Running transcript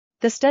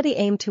The study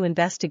aimed to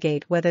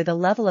investigate whether the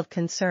level of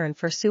concern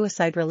for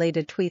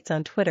suicide-related tweets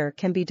on Twitter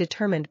can be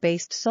determined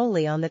based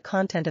solely on the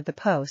content of the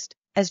post,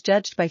 as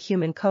judged by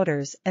human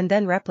coders and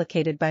then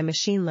replicated by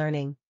machine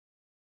learning.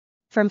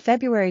 From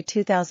February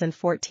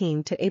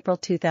 2014 to April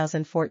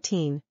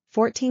 2014,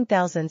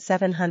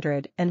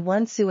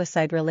 14,701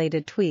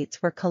 suicide-related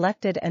tweets were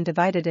collected and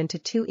divided into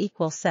two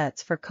equal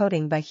sets for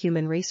coding by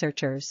human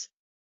researchers.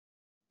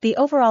 The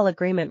overall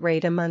agreement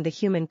rate among the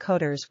human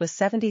coders was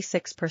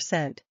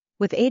 76%,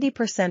 with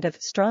 80% of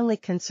strongly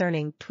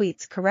concerning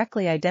tweets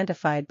correctly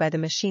identified by the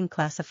machine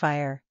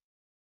classifier.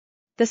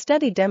 The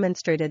study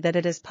demonstrated that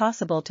it is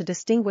possible to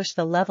distinguish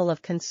the level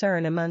of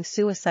concern among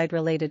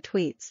suicide-related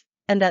tweets,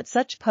 and that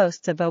such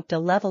posts evoked a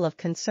level of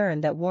concern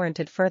that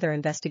warranted further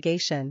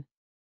investigation.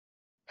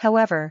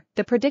 However,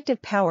 the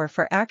predictive power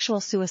for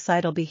actual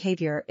suicidal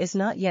behavior is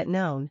not yet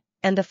known,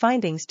 and the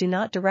findings do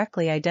not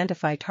directly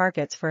identify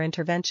targets for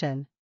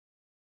intervention.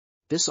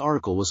 This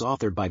article was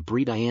authored by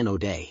Bridianne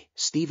ODea,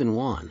 Stephen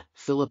Wan,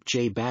 Philip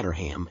J.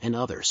 Batterham and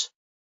others.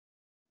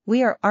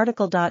 We are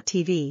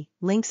RTCLTV,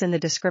 links in the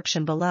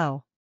description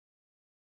below.